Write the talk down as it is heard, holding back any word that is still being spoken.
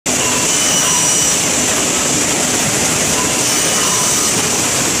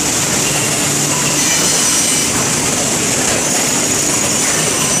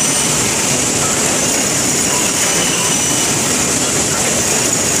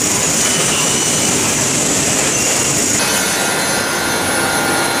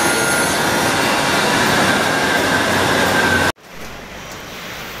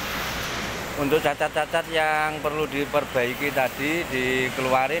Untuk cacat-cacat yang perlu diperbaiki tadi,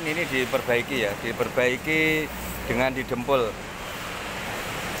 dikeluarin, ini diperbaiki ya, diperbaiki dengan didempul.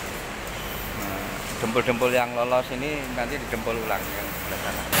 Nah, dempul-dempul yang lolos ini nanti didempul ulang yang sebelah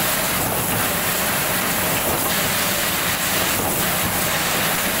sana.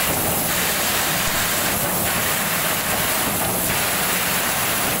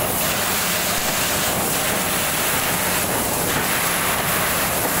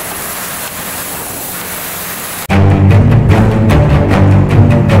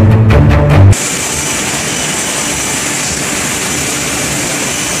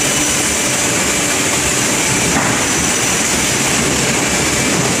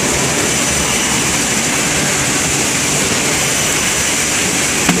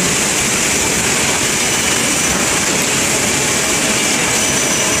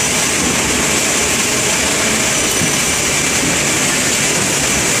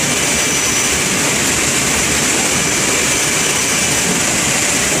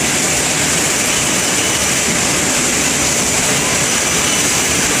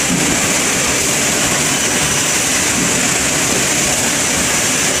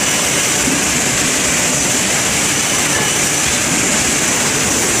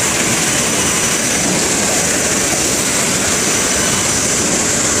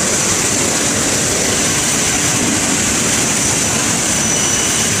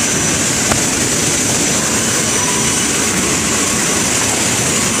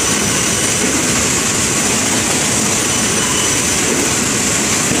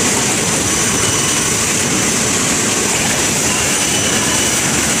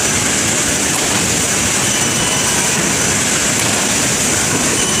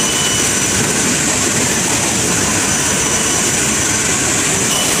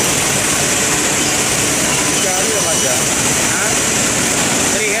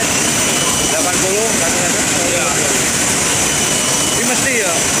 Mesti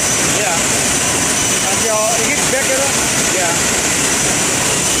ya? Iya. Rasio ini bag ya?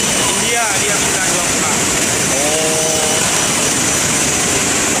 Iya. Dia minta 20. Oh.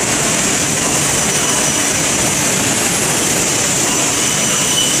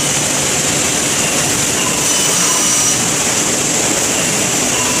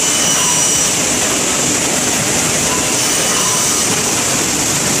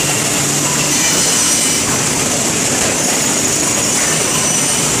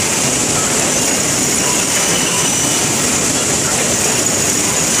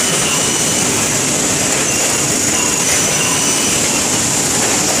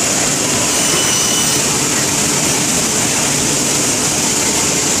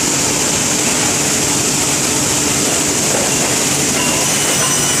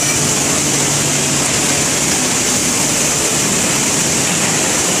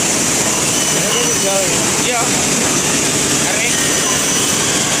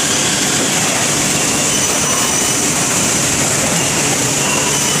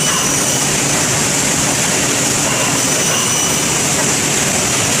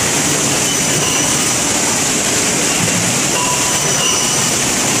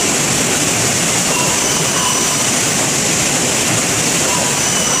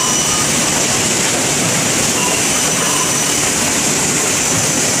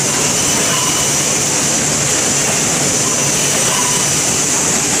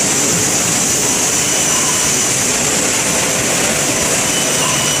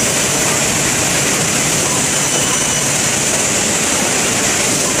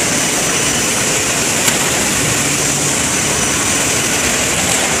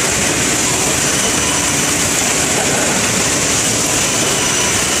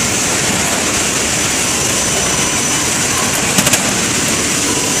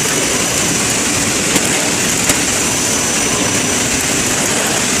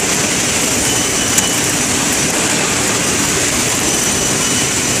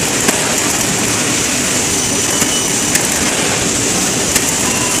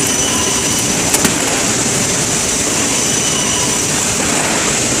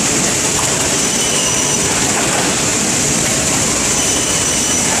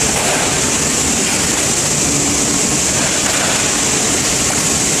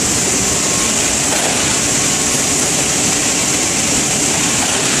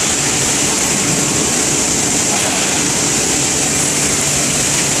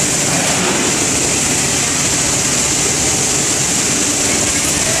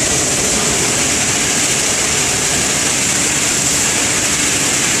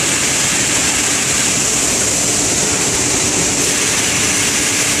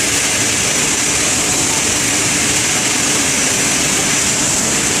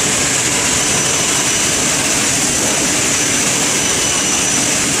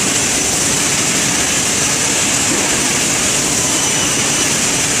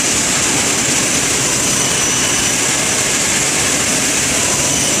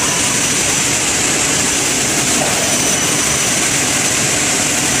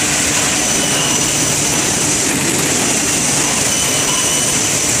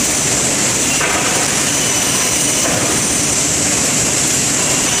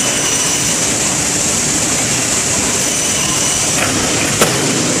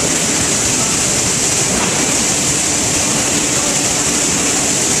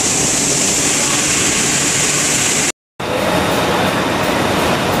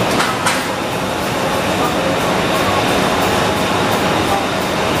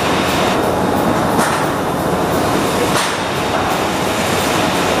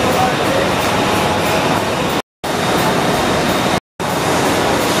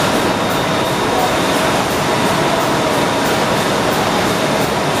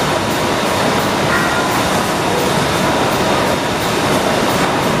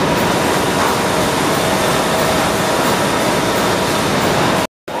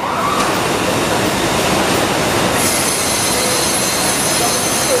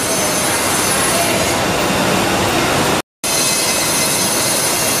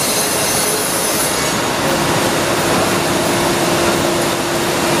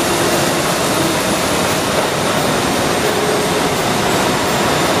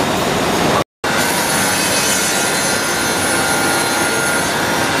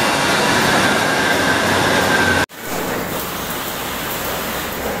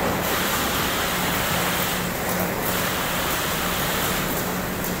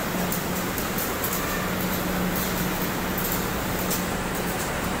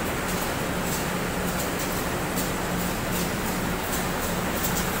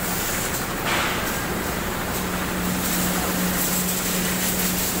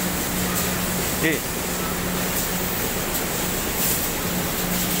 Di.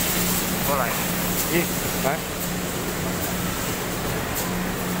 Mulai. Ih, Mas.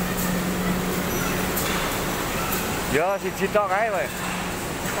 Yo siji tok kae wae.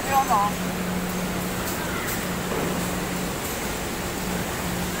 Tapi ono.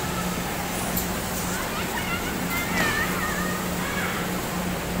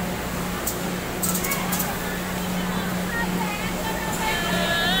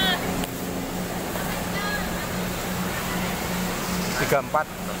 Tiga empat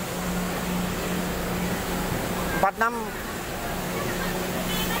 46.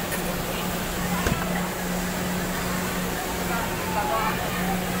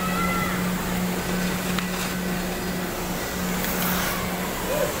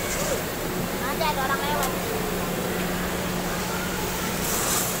 Nanti ada orang lewat.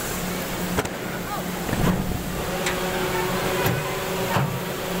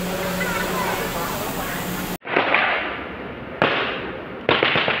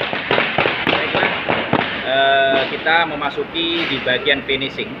 Kita memasuki di bagian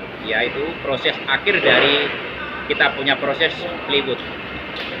finishing, yaitu proses akhir dari kita punya proses plywood.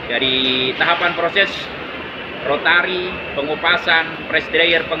 Dari tahapan proses rotari, pengupasan, press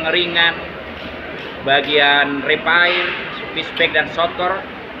dryer, pengeringan, bagian repair, fishback dan solder,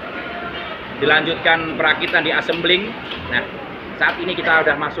 dilanjutkan perakitan di assembling. Nah, saat ini kita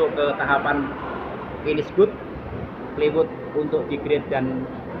sudah masuk ke tahapan finish good plywood untuk di-grade dan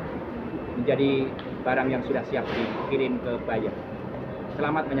menjadi barang yang sudah siap dikirim ke buyer.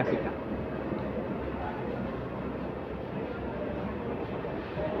 Selamat menyaksikan.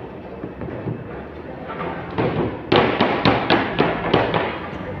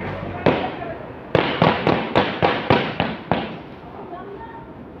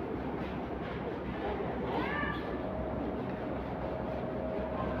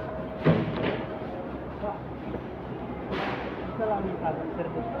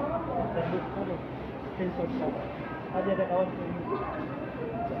 Ada kawan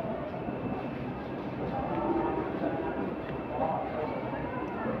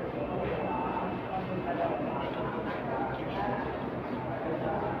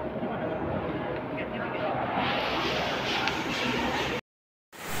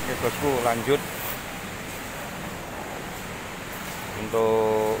Oke bosku, lanjut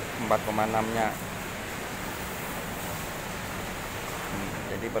untuk 4,6 nya.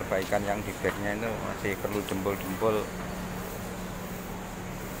 Jadi perbaikan yang di backnya itu masih perlu jempol-jempol.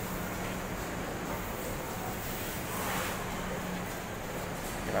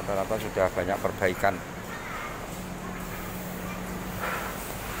 Rata-rata sudah banyak perbaikan.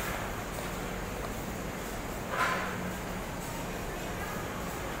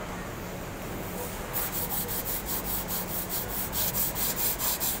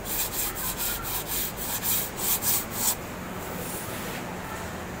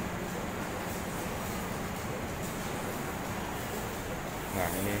 Nah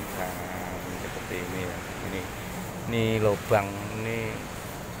ini seperti ini ya, ini lubang ini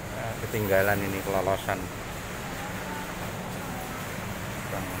ketinggalan, ini kelolosan.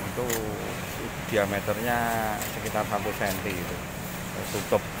 Lubang itu diameternya sekitar 1 cm gitu.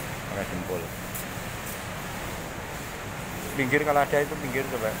 Tutup pakai jempol. Pinggir kalau ada itu pinggir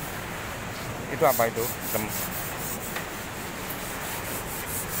coba. Itu apa itu?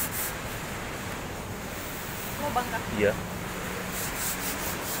 lubang kah? Iya.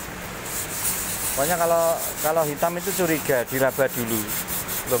 Pokoknya kalau hitam itu curiga, diraba dulu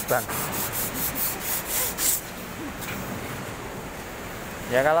lubang.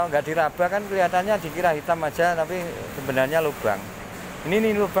 Ya kalau nggak diraba kan kelihatannya dikira hitam aja, tapi sebenarnya lubang.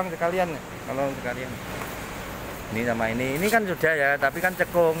 Ini lubang sekalian, kalau sekalian. Ini sama ini kan sudah ya, tapi kan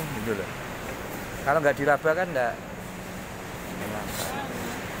cekung gitu loh. Kalau nggak diraba kan enggak.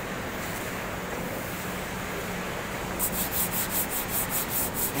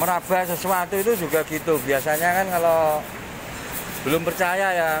 Meraba sesuatu itu juga gitu. Biasanya kan kalau belum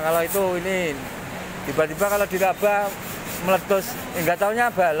percaya ya, kalau itu ini tiba-tiba kalau diraba meletus, nggak taunya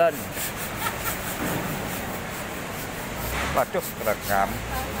balon. Waduh, kerekam.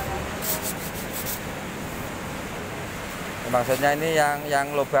 Maksudnya ini yang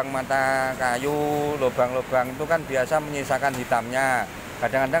lubang mata kayu, lubang-lubang itu kan biasa menyisakan hitamnya.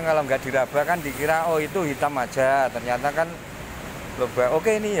 Kadang-kadang kalau nggak diraba kan dikira oh itu hitam aja, ternyata kan lubang.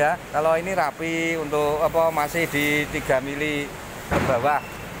 Oke ini ya, kalau ini rapi untuk apa masih di 3 mili ke bawah.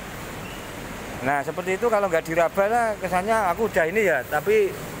 Nah seperti itu kalau nggak diraba lah kesannya aku udah ini ya,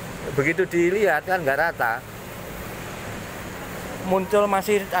 tapi begitu dilihat kan nggak rata, muncul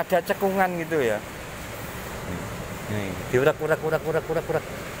masih ada cekungan gitu ya. Nih diurak-urak.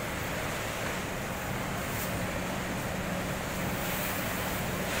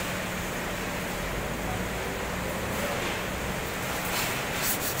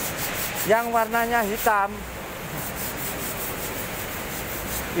 yang warnanya hitam.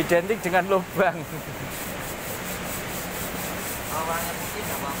 Identik dengan lubang. Kalau warna putih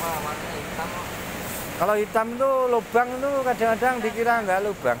nggak apa-apa, warna hitam kok. Kalau hitam tuh lubang tuh kadang-kadang dikira nggak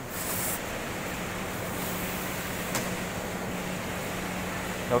lubang.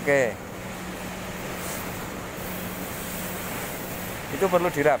 Oke. Itu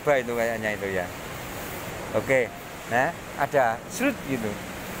perlu diraba itu kayaknya itu ya. Oke. Nah, ada serut gitu.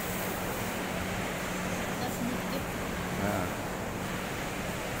 Nah.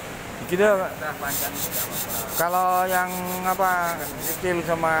 Gitu. Udah panjang itu nggak apa-apa. Kalau yang apa kecil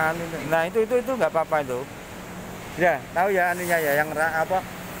sama nah itu nggak apa-apa itu. Ya, tahu ya anunya ya yang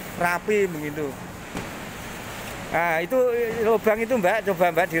rapi begitu. Nah, itu lubang itu Mbak,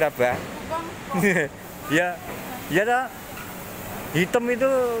 coba Mbak diraba. Ya. Ya toh. Hitam itu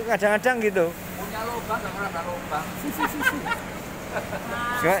kadang-kadang gitu. Punya lubang nggak pernah ada lubang.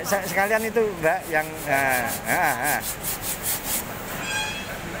 Sekalian itu Mbak yang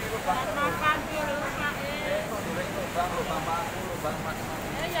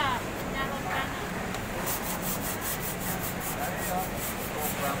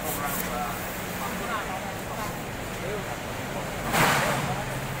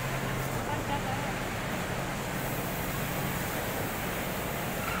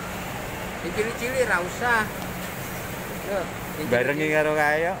Cili-cili ra usah. barengi karo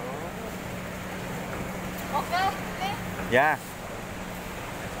kaya. Oke. Ya.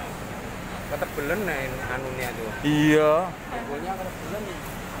 Ketebelen anunya tuh. Iya. Dempulnya ketebelen.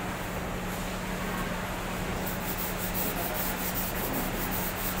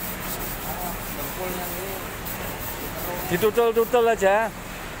 Dempulnya ini Ditutul-tutul aja.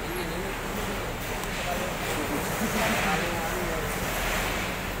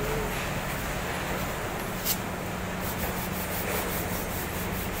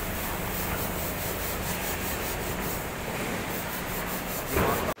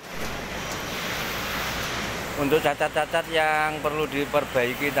 Untuk cacat-cacat yang perlu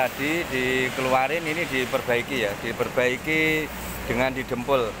diperbaiki tadi dikeluarin, ini diperbaiki ya, diperbaiki dengan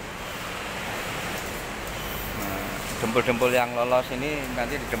didempul. Nah, dempul-dempul yang lolos ini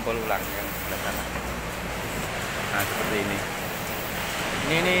nanti didempul ulang yang sebelah sana. Nah seperti ini.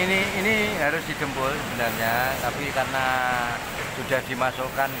 Ini harus didempul sebenarnya, tapi karena sudah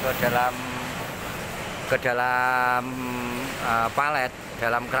dimasukkan ke dalam palet,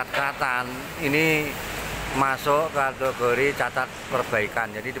 dalam kerat-keratan, ini masuk kategori cacat perbaikan.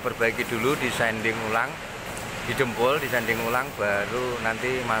 Jadi diperbaiki dulu, disanding ulang, didempul, disanding ulang, baru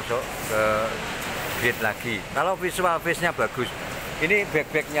nanti masuk ke grid lagi. Kalau visual face-nya bagus. Ini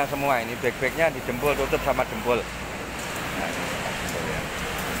back-backnya semua, ini back-backnya didempul, tutup sama dempul. Nah,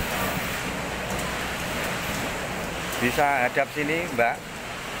 bisa hadap sini Mbak.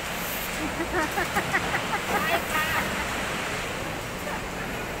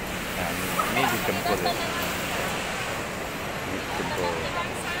 Nah, ini didempul. Ini didempul.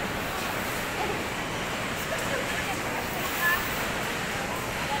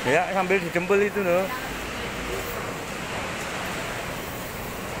 Ya, sambil didempul itu loh.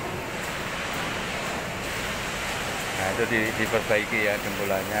 Nah, itu diperbaiki ya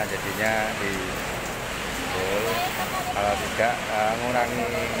dempulannya, jadinya didempul. Kalau tidak, ngurangi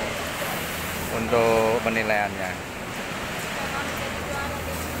untuk penilaiannya.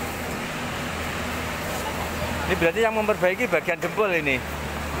 Ini berarti yang memperbaiki bagian dempul ini.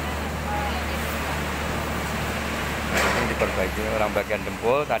 Nah, ini diperbaiki orang bagian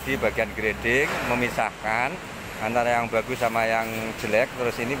dempul, tadi bagian grading, memisahkan antara yang bagus sama yang jelek,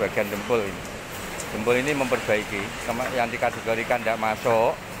 terus ini bagian dempul ini. Dempul ini memperbaiki, yang dikategorikan tidak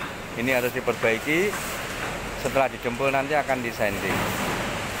masuk, ini harus diperbaiki. Setelah didempul nanti akan disanding.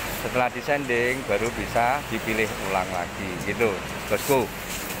 Setelah disanding baru bisa dipilih ulang lagi, gitu, bosku.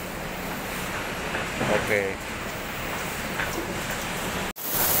 Oke.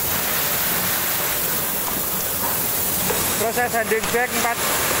 Proses sanding back 4,6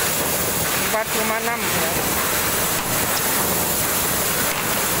 ya.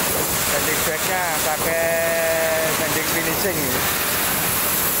 Sanding backnya pakai sanding finishing.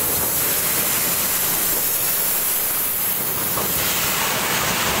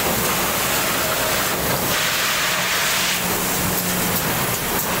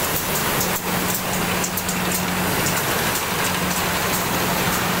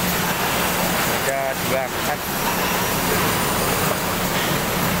 Ada 2 kat.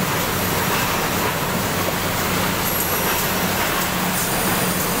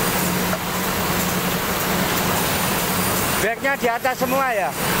 Backnya di atas semua ya?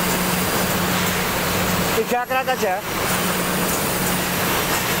 3 kerat aja.